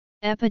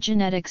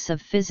Epigenetics of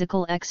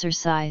physical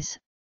exercise,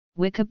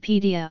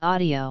 Wikipedia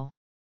audio.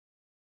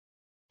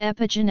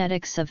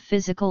 Epigenetics of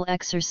physical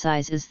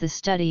exercise is the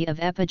study of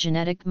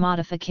epigenetic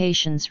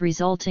modifications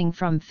resulting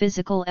from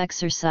physical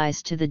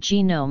exercise to the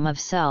genome of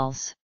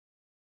cells.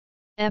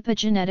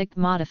 Epigenetic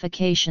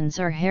modifications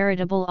are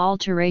heritable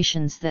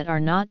alterations that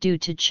are not due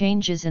to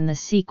changes in the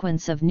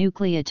sequence of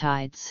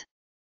nucleotides.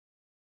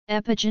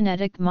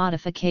 Epigenetic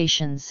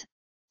modifications,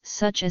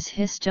 such as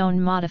histone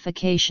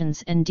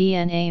modifications and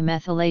DNA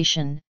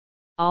methylation,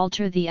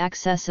 alter the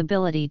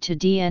accessibility to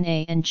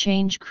DNA and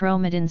change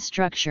chromatin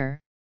structure,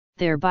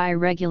 thereby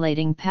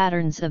regulating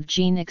patterns of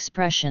gene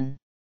expression.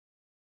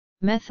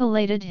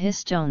 Methylated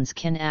histones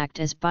can act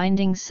as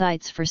binding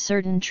sites for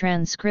certain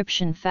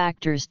transcription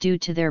factors due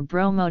to their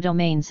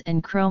bromodomains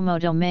and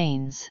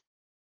chromodomains.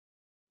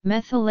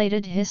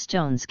 Methylated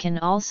histones can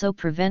also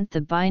prevent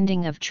the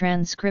binding of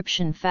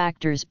transcription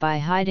factors by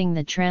hiding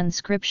the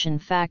transcription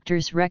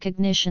factor's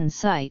recognition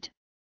site,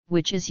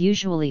 which is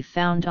usually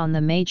found on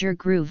the major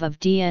groove of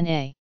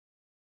DNA.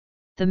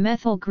 The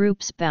methyl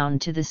groups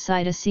bound to the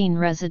cytosine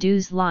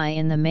residues lie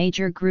in the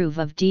major groove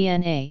of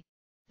DNA,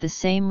 the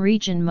same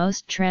region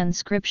most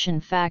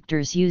transcription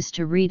factors use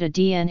to read a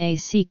DNA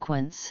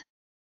sequence.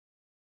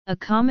 A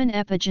common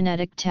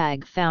epigenetic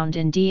tag found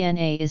in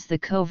DNA is the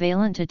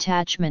covalent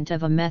attachment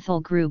of a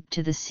methyl group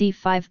to the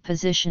C5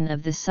 position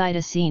of the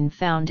cytosine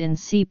found in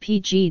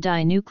CpG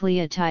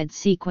dinucleotide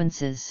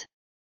sequences.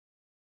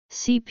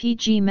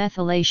 CpG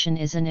methylation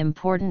is an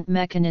important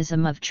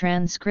mechanism of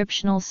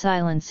transcriptional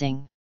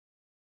silencing.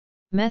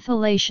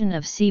 Methylation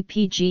of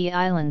CpG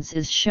islands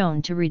is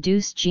shown to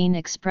reduce gene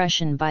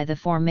expression by the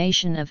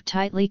formation of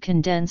tightly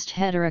condensed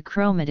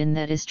heterochromatin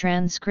that is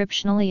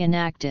transcriptionally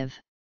inactive.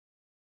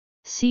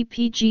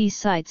 CpG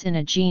sites in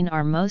a gene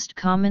are most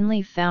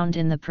commonly found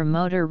in the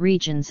promoter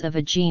regions of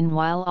a gene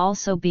while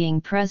also being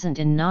present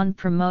in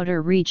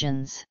non-promoter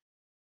regions.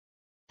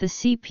 The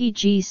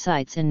CpG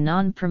sites in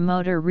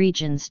non-promoter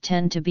regions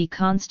tend to be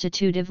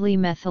constitutively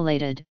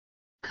methylated,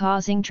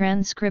 causing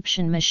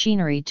transcription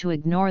machinery to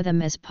ignore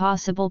them as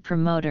possible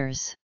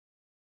promoters.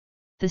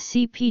 The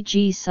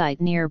CpG site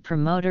near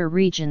promoter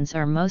regions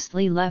are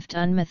mostly left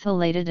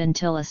unmethylated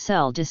until a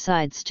cell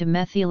decides to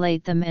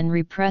methylate them and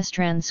repress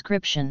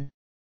transcription.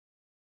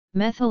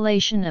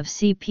 Methylation of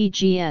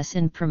CpGs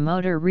in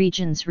promoter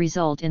regions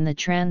result in the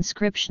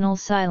transcriptional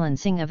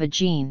silencing of a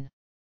gene.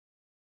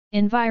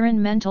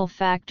 Environmental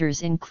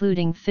factors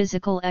including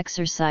physical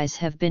exercise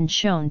have been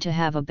shown to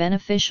have a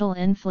beneficial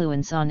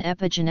influence on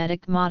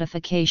epigenetic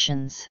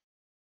modifications.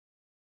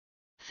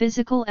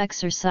 Physical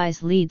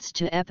exercise leads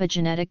to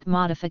epigenetic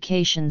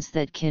modifications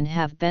that can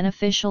have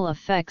beneficial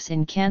effects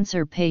in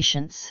cancer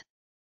patients.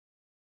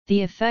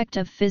 The effect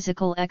of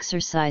physical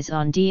exercise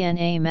on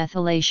DNA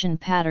methylation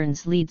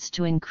patterns leads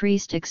to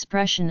increased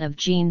expression of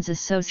genes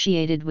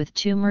associated with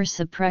tumor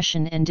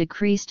suppression and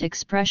decreased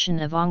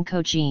expression of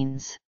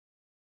oncogenes.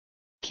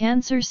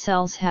 Cancer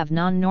cells have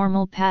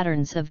non-normal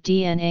patterns of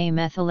DNA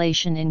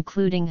methylation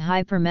including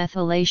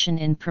hypermethylation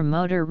in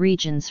promoter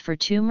regions for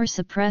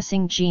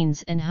tumor-suppressing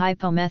genes and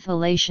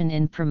hypomethylation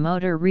in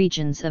promoter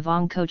regions of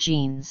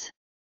oncogenes.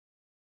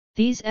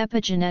 These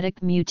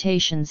epigenetic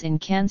mutations in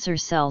cancer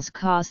cells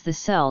cause the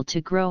cell to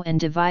grow and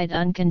divide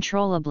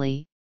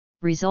uncontrollably,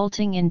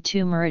 resulting in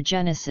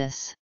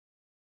tumorigenesis.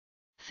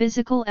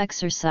 Physical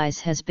exercise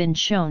has been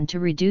shown to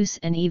reduce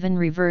and even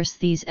reverse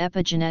these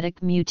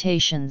epigenetic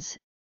mutations,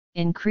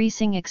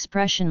 increasing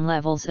expression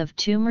levels of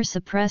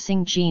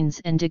tumor-suppressing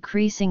genes and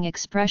decreasing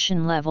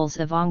expression levels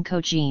of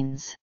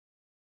oncogenes.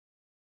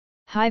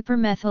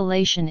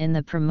 Hypermethylation in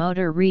the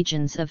promoter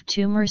regions of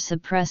tumor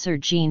suppressor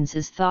genes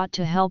is thought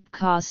to help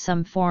cause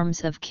some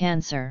forms of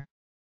cancer.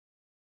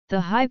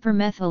 The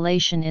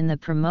hypermethylation in the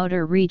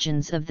promoter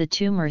regions of the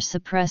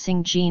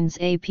tumor-suppressing genes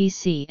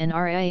APC and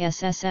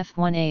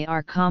RASSF1A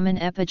are common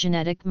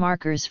epigenetic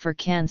markers for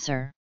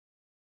cancer.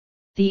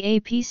 The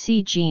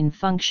APC gene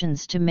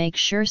functions to make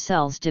sure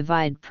cells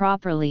divide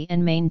properly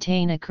and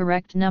maintain a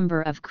correct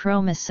number of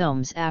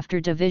chromosomes after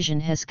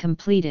division has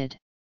completed.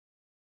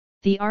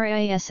 The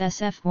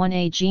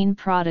RASSF1A gene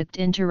product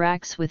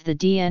interacts with the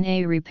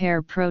DNA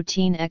repair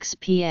protein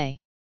XPA.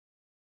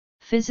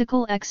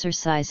 Physical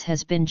exercise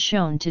has been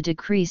shown to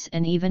decrease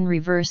and even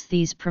reverse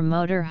these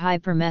promoter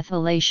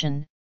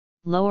hypermethylation,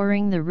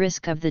 lowering the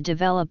risk of the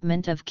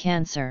development of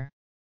cancer.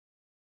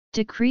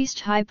 Decreased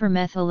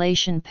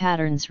hypermethylation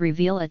patterns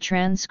reveal a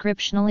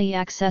transcriptionally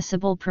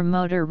accessible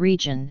promoter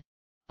region,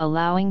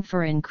 allowing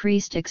for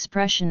increased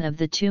expression of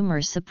the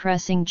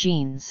tumor-suppressing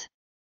genes.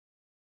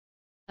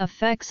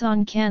 Effects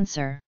on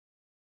cancer.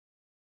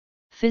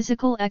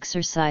 Physical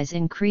exercise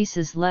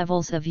increases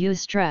levels of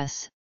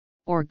eustress,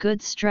 or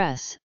good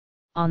stress,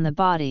 on the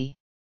body.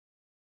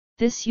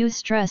 This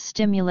eustress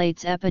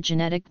stimulates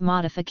epigenetic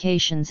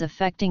modifications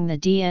affecting the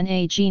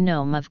DNA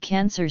genome of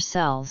cancer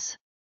cells.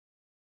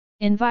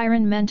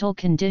 Environmental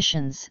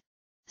conditions,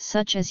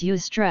 such as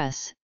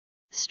eustress,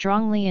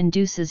 strongly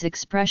induces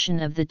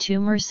expression of the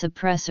tumor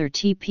suppressor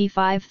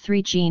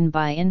TP53 gene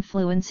by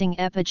influencing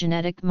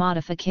epigenetic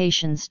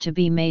modifications to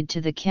be made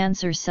to the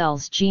cancer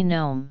cell's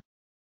genome.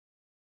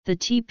 The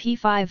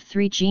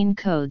TP53 gene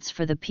codes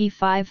for the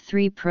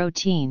p53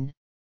 protein,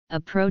 a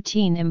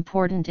protein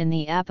important in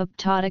the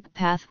apoptotic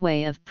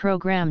pathway of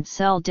programmed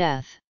cell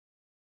death.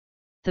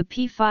 The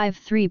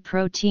p53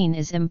 protein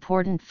is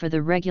important for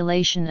the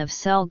regulation of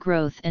cell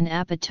growth and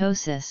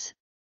apoptosis,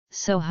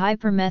 so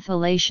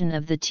hypermethylation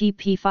of the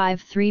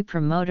TP53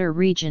 promoter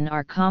region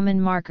are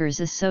common markers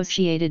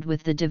associated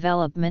with the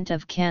development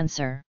of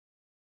cancer.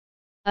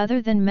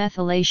 Other than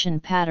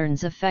methylation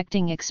patterns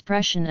affecting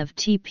expression of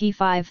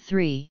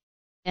TP53,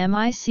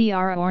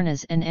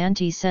 microRNAs and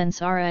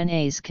antisense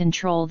RNAs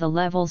control the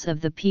levels of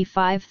the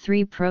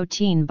p53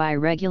 protein by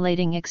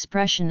regulating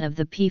expression of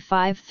the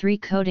p53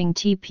 coding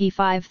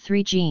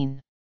TP53 gene.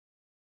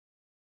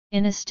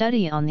 In a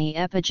study on the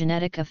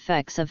epigenetic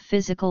effects of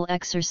physical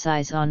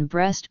exercise on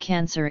breast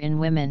cancer in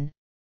women,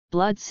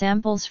 blood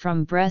samples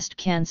from breast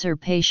cancer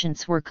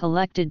patients were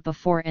collected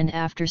before and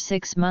after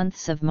 6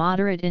 months of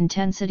moderate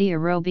intensity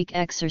aerobic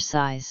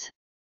exercise.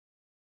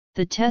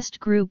 The test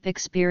group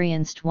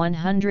experienced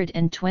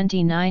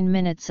 129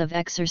 minutes of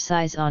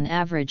exercise on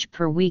average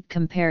per week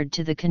compared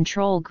to the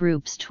control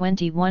group's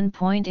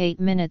 21.8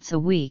 minutes a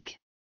week.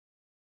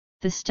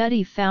 The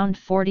study found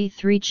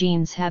 43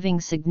 genes having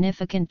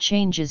significant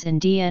changes in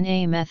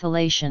DNA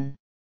methylation.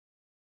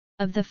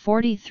 Of the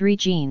 43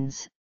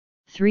 genes,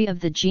 3 of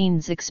the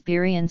genes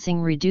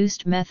experiencing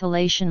reduced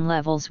methylation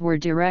levels were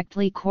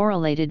directly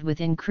correlated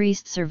with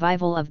increased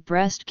survival of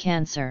breast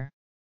cancer.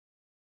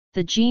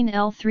 The gene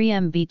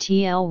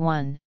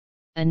L3-MBTL1,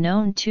 a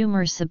known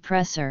tumor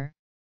suppressor,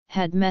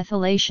 had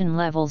methylation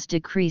levels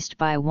decreased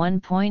by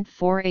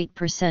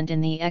 1.48%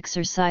 in the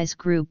exercise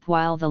group,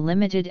 while the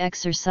limited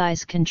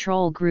exercise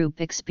control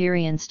group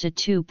experienced a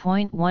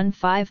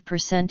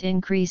 2.15%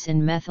 increase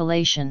in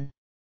methylation.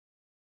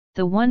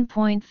 The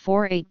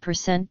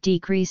 1.48%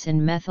 decrease in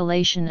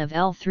methylation of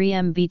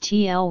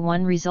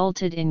L3-MBTL1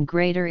 resulted in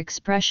greater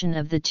expression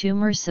of the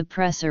tumor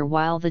suppressor,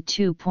 while the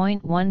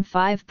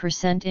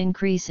 2.15%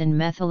 increase in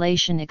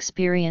methylation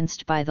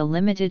experienced by the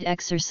limited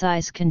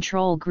exercise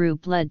control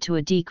group led to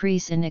a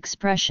decrease in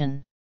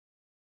expression.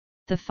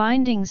 The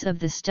findings of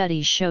the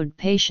study showed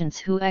patients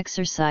who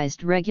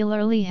exercised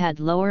regularly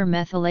had lower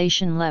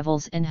methylation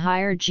levels and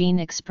higher gene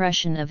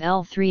expression of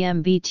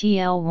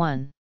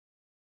L3-MBTL1.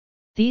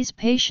 These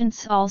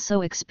patients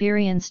also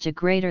experienced a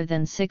greater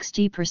than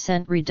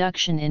 60%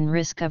 reduction in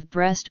risk of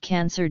breast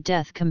cancer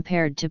death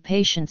compared to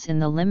patients in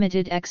the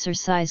limited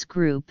exercise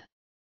group.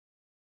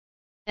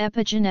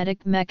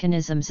 Epigenetic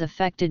mechanisms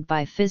affected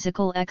by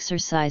physical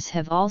exercise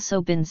have also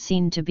been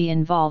seen to be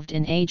involved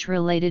in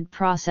age-related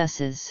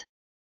processes.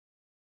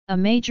 A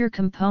major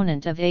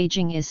component of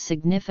aging is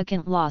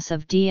significant loss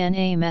of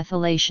DNA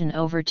methylation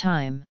over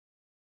time.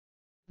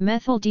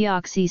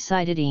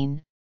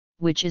 Methyldeoxycytidine,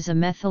 which is a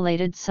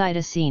methylated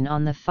cytosine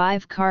on the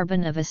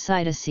 5-carbon of a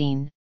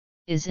cytosine,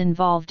 is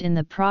involved in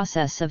the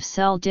process of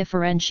cell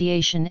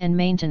differentiation and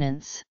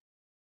maintenance.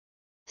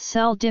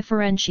 Cell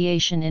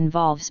differentiation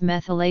involves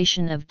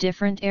methylation of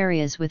different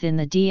areas within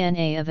the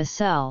DNA of a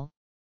cell,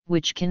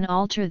 which can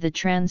alter the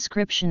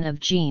transcription of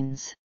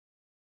genes.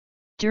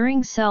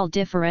 During cell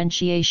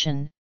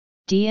differentiation,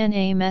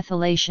 DNA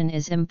methylation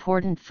is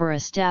important for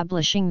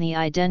establishing the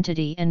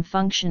identity and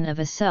function of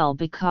a cell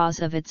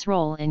because of its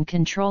role in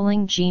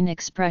controlling gene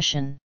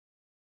expression.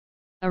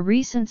 A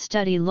recent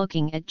study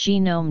looking at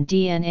genome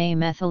DNA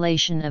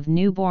methylation of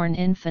newborn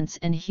infants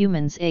and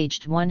humans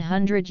aged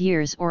 100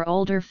 years or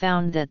older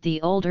found that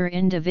the older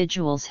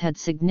individuals had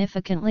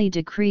significantly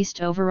decreased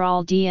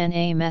overall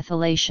DNA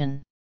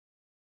methylation.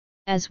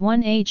 As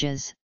one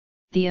ages,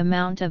 the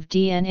amount of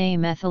DNA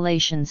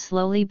methylation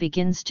slowly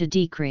begins to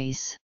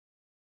decrease.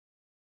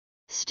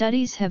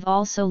 Studies have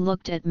also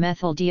looked at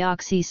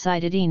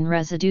methyldeoxycytidine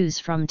residues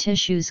from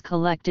tissues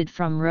collected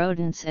from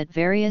rodents at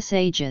various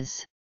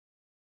ages.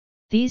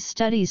 These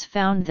studies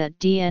found that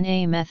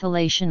DNA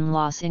methylation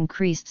loss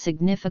increased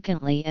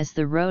significantly as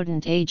the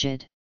rodent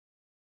aged.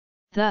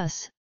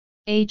 Thus,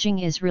 aging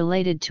is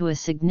related to a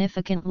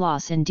significant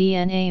loss in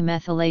DNA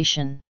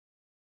methylation.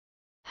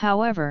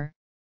 However,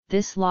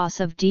 this loss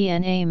of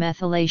DNA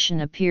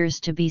methylation appears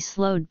to be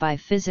slowed by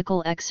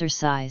physical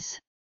exercise.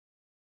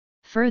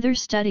 Further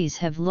studies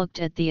have looked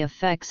at the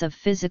effects of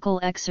physical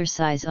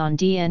exercise on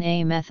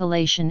DNA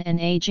methylation and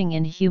aging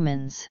in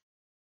humans.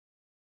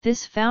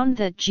 This found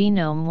that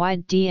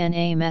genome-wide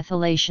DNA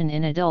methylation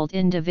in adult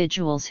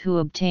individuals who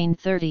obtained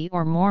 30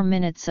 or more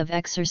minutes of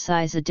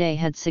exercise a day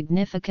had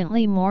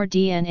significantly more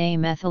DNA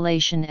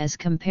methylation as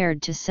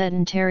compared to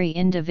sedentary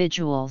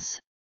individuals.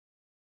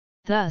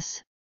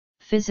 Thus,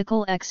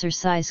 physical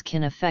exercise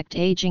can affect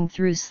aging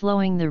through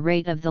slowing the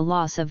rate of the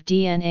loss of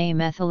DNA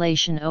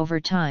methylation over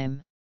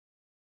time.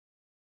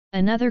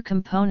 Another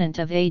component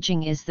of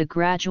aging is the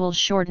gradual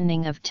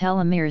shortening of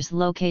telomeres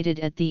located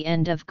at the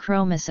end of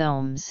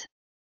chromosomes.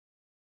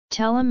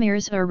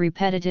 Telomeres are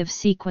repetitive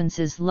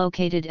sequences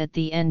located at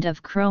the end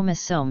of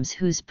chromosomes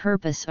whose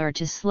purpose are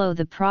to slow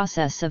the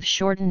process of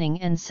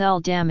shortening and cell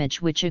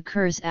damage which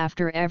occurs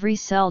after every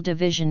cell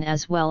division,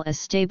 as well as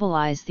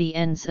stabilize the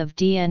ends of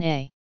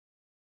DNA.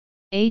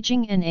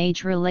 Aging and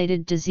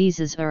age-related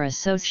diseases are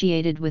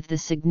associated with the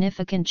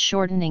significant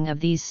shortening of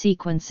these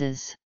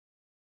sequences.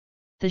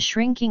 The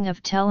shrinking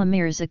of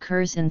telomeres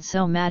occurs in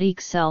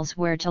somatic cells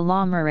where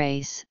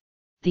telomerase,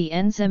 the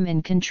enzyme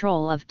in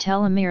control of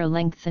telomere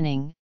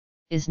lengthening,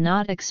 is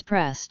not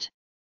expressed.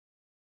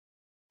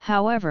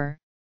 However,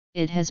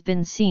 it has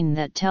been seen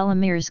that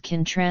telomeres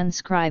can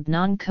transcribe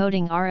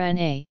non-coding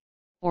RNA,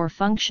 or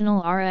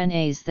functional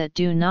RNAs that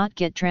do not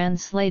get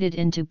translated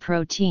into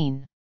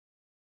protein.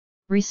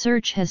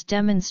 Research has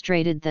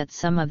demonstrated that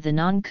some of the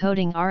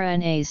non-coding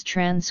RNAs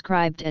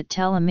transcribed at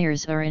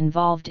telomeres are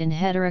involved in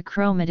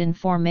heterochromatin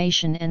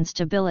formation and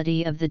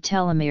stability of the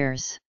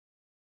telomeres.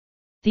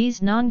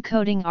 These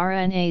non-coding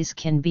RNAs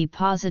can be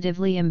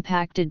positively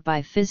impacted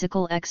by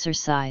physical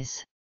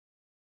exercise.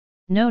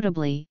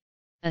 Notably,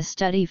 a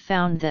study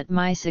found that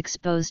mice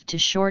exposed to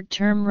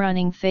short-term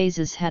running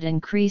phases had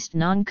increased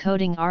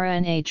non-coding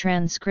RNA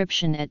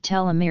transcription at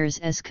telomeres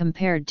as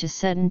compared to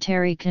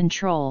sedentary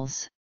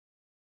controls.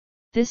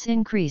 This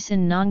increase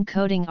in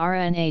non-coding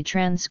RNA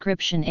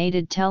transcription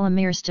aided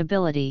telomere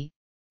stability,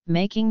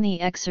 making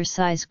the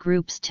exercise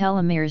group's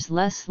telomeres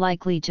less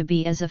likely to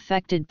be as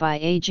affected by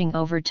aging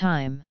over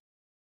time.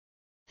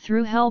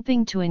 Through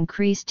helping to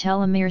increase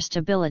telomere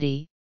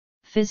stability,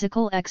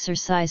 physical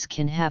exercise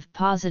can have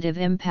positive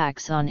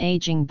impacts on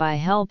aging by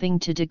helping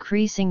to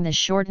decreasing the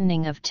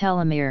shortening of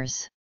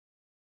telomeres.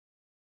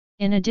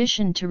 In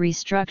addition to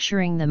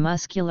restructuring the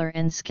muscular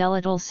and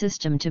skeletal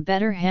system to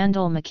better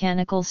handle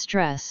mechanical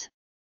stress,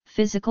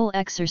 physical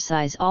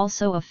exercise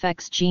also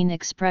affects gene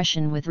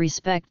expression with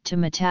respect to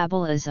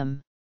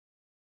metabolism.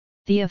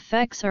 The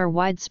effects are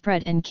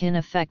widespread and can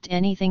affect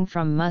anything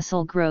from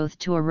muscle growth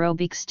to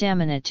aerobic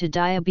stamina to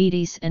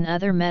diabetes and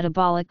other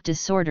metabolic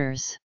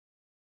disorders.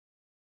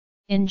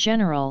 In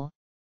general,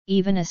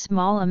 even a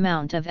small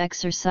amount of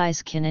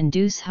exercise can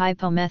induce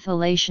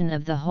hypomethylation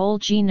of the whole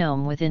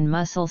genome within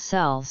muscle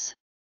cells.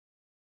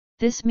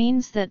 This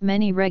means that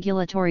many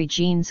regulatory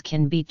genes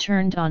can be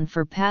turned on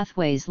for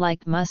pathways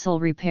like muscle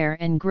repair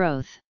and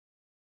growth.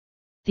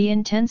 The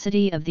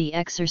intensity of the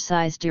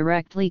exercise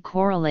directly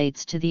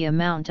correlates to the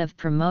amount of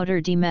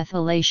promoter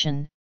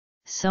demethylation,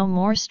 so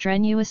more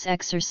strenuous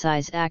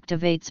exercise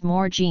activates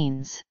more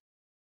genes.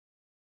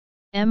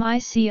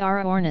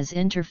 microRNAs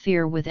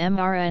interfere with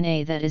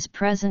mRNA that is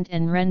present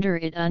and render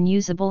it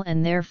unusable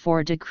and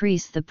therefore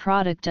decrease the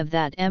product of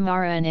that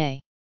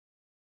mRNA.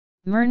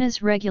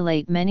 mRNAs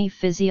regulate many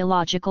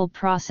physiological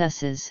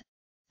processes,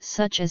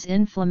 such as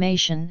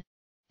inflammation,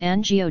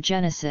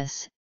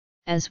 angiogenesis,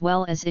 as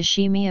well as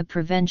ischemia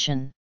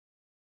prevention.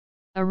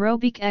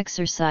 Aerobic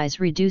exercise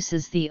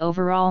reduces the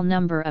overall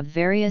number of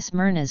various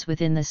mRNAs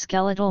within the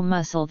skeletal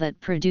muscle that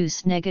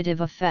produce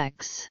negative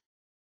effects.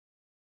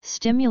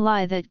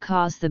 Stimuli that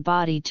cause the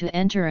body to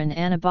enter an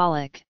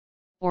anabolic,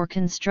 or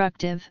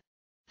constructive,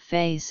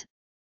 phase,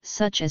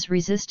 such as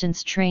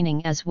resistance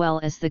training as well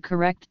as the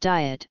correct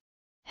diet,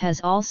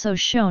 has also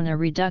shown a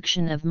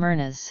reduction of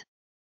mRNAs.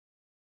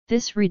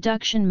 This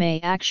reduction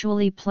may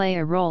actually play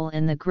a role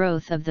in the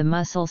growth of the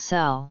muscle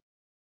cell.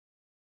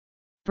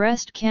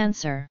 Breast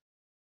cancer.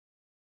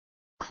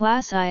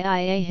 Class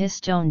IA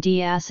histone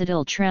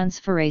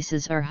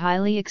deacetyltransferases are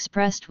highly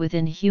expressed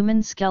within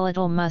human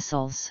skeletal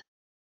muscles.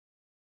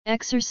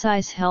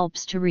 Exercise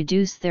helps to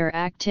reduce their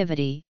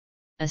activity,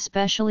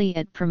 especially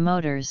at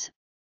promoters,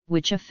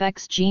 which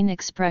affects gene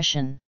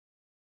expression.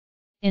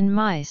 In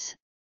mice,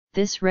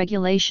 this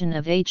regulation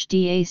of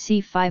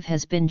HDAC5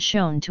 has been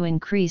shown to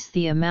increase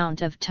the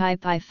amount of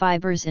type I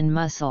fibers in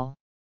muscle.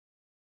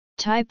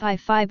 Type I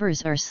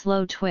fibers are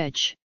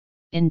slow-twitch,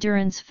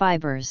 endurance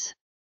fibers.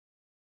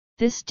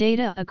 This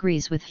data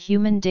agrees with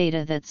human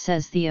data that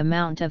says the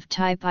amount of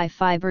type I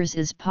fibers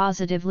is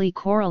positively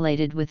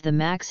correlated with the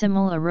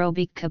maximal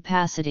aerobic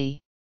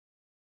capacity.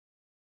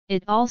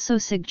 It also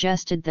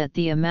suggested that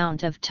the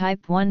amount of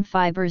type I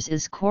fibers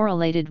is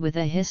correlated with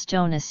a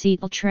histone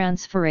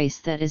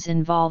acetyltransferase that is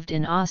involved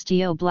in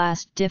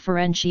osteoblast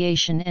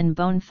differentiation and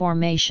bone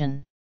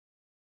formation.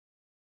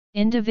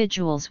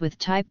 Individuals with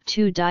type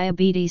 2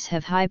 diabetes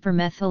have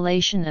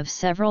hypermethylation of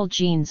several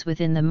genes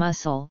within the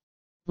muscle,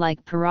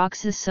 like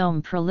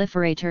peroxisome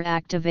proliferator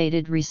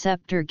activated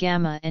receptor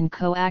gamma and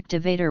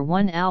coactivator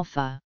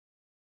 1-alpha.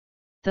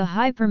 The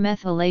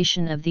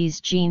hypermethylation of these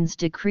genes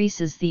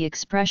decreases the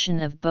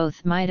expression of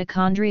both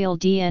mitochondrial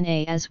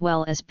DNA as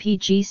well as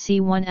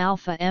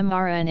PGC1-alpha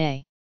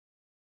mRNA.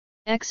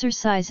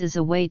 Exercise is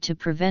a way to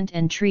prevent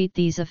and treat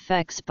these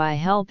effects by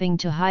helping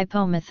to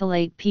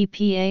hypomethylate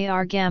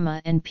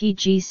PPAR-gamma and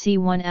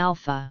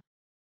PGC1-alpha.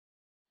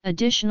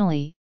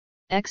 Additionally,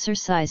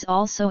 exercise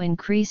also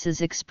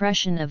increases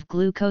expression of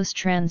glucose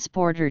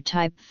transporter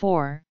type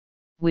 4,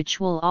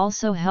 which will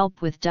also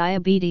help with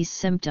diabetes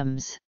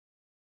symptoms.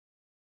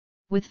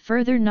 With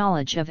further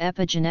knowledge of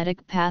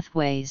epigenetic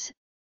pathways,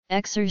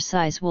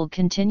 Exercise will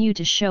continue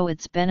to show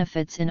its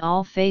benefits in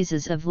all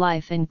phases of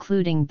life,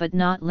 including but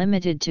not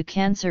limited to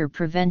cancer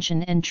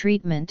prevention and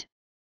treatment,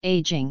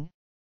 aging,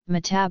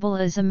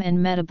 metabolism and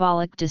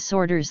metabolic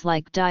disorders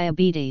like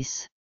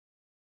diabetes.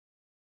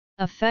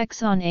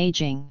 Effects on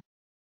aging.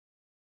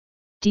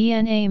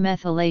 DNA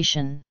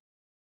methylation.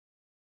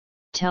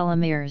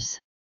 Telomeres.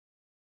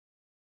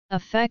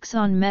 Effects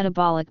on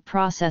metabolic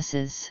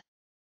processes.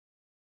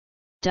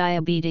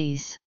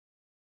 Diabetes.